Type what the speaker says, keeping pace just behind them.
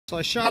So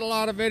I shot a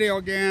lot of video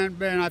again,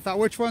 and I thought,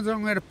 which ones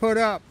I'm going to put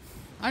up?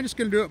 I'm just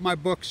going to do it my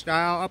book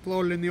style,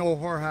 upload it in the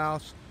old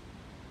whorehouse.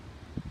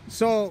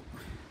 So,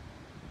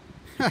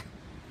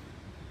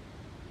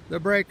 the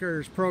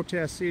breakers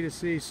protest sea to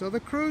sea. So the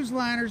cruise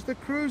liners,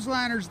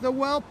 the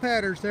well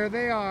petters, there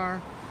they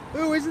are.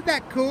 Ooh, isn't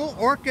that cool?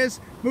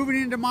 Orcas moving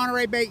into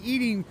Monterey Bay,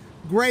 eating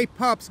gray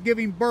pups,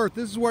 giving birth.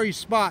 This is where you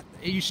spot.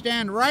 You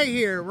stand right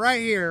here,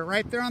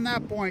 right there on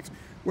that point,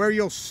 where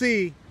you'll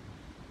see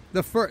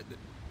the first,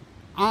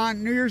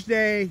 on New Year's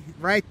Day,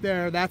 right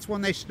there. That's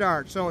when they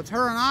start. So it's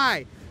her and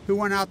I who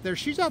went out there.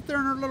 She's out there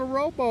in her little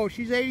rowboat.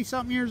 She's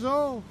 80-something years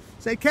old.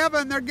 Say,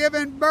 Kevin, they're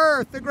giving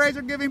birth. The Grays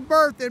are giving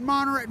birth in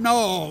Monterey.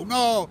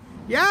 No.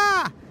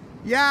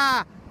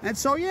 Yeah. And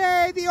so,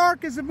 yay, the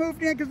orcas have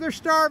moved in because they're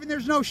starving.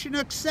 There's no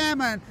Chinook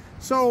salmon.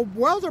 So,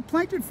 whales are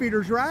plankton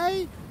feeders,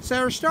 right? So,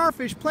 they're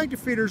starfish, plankton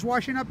feeders,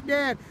 washing up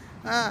dead.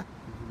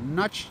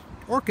 Not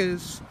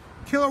orcas.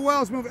 Killer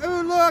whales moving.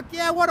 Oh, look,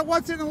 yeah, what a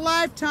once in a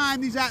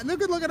lifetime.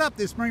 Look it up,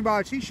 this marine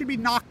biologist. He should be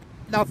knocked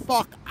the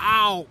fuck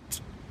out.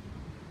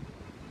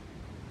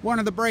 One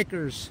of the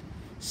breakers.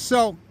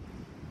 So,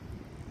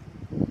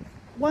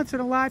 once in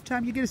a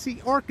lifetime, you get to see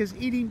orcas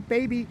eating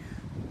baby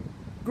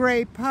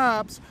gray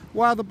pups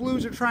while the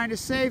blues are trying to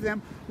save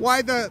them.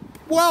 Why the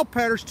well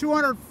petters,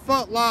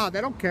 200-foot law,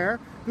 they don't care.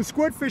 The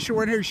squid fisher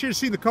were in here. You should have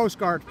seen the Coast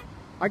Guard.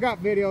 I got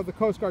video of the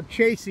Coast Guard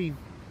chasing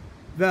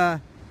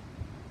they're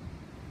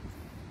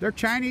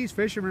Chinese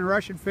fishermen,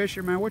 Russian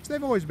fishermen, which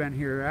they've always been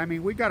here. I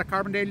mean, we got a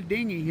carbon-dated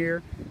dinghy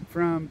here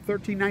from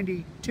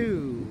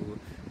 1392,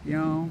 you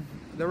know,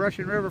 the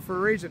Russian River for a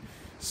reason.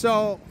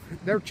 So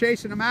they're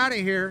chasing them out of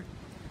here.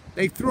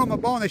 They threw them a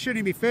bone. They shouldn't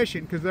even be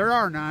fishing because there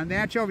are none. The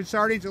anchovy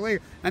sardines are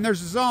legal. And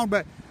there's a zone,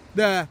 but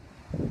the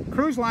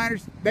cruise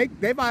liners,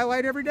 they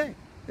violate every day.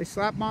 They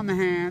slap them on the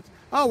hands.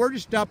 Oh, we're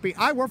just dumping.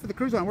 I work for the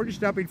cruise line. We're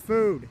just dumping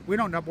food. We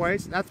don't dump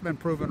waste. That's been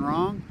proven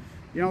wrong.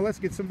 You know, let's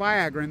get some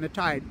Viagra in the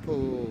tide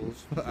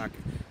pools. Fuck.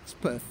 It's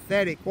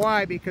pathetic.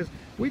 Why? Because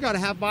we got to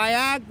have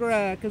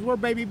Viagra because we're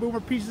baby boomer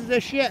pieces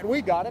of shit.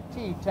 We got a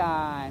tea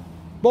time.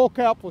 Bull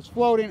kelp was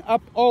floating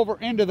up over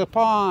into the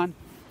pond.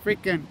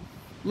 Freaking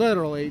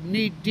literally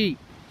knee deep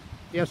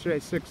yesterday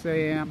at 6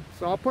 a.m.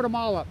 So I'll put them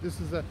all up.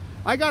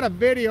 I got a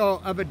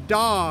video of a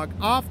dog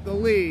off the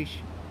leash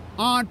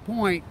on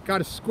point, got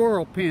a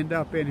squirrel pinned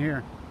up in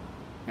here.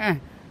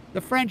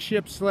 The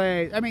friendship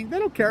slaves, I mean, they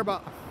don't care.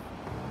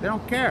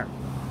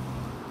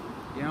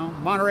 You know,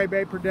 Monterey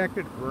Bay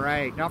protected,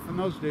 right, not from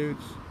those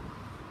dudes,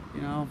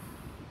 you know.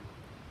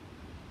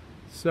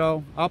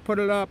 So I'll put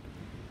it up.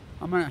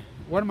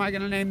 What am I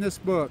gonna name this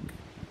book?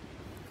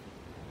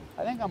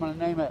 I think I'm gonna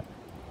name it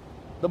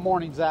The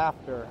Mornings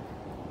After.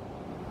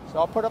 So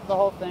I'll put up the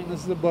whole thing.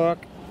 This is the book,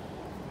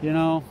 you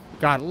know.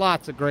 Got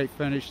lots of great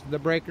finish. The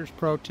breakers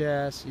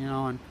protest, you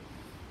know. And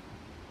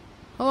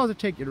how long does it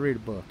take you to read a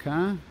book,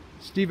 huh?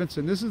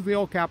 Stevenson. This is the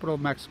old capital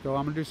of Mexico.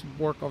 I'm gonna do some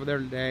work over there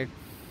today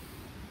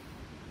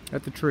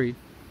at the tree.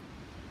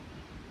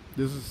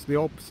 This is the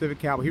old Pacific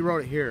capital. He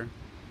wrote it here,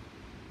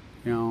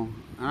 you know.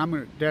 And I'm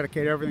gonna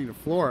dedicate everything to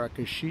Flora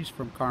because she's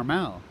from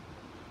Carmel.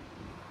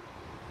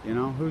 You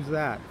know, who's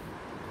that?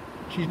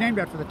 She's named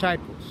after the tide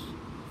pools.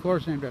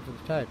 Flora's named after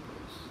the tide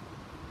pools.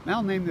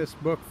 Mel named this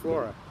book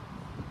Flora.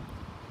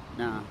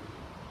 Nah,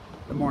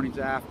 The Mornings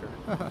After.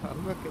 Look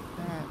at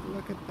that,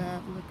 look at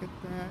that, look at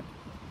that.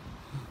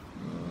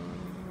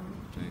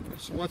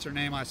 So what's her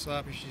name I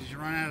slept? She's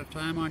run out of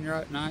time on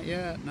your... Not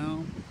yet,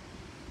 no.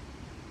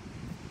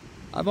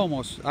 I've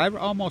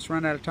almost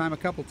run out of time a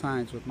couple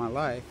times with my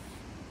life.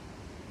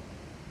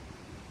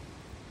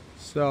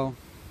 So...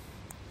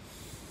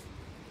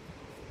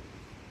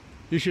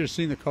 you should have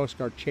seen the Coast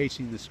Guard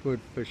chasing the squid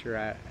fisher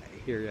out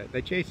here.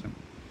 They chase them.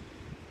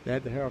 They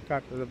had the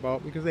helicopter to the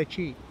boat because they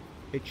cheat.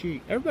 They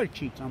cheat. Everybody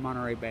cheats on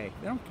Monterey Bay.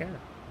 They don't care.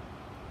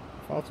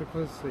 False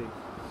equity.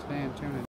 Stay in tune.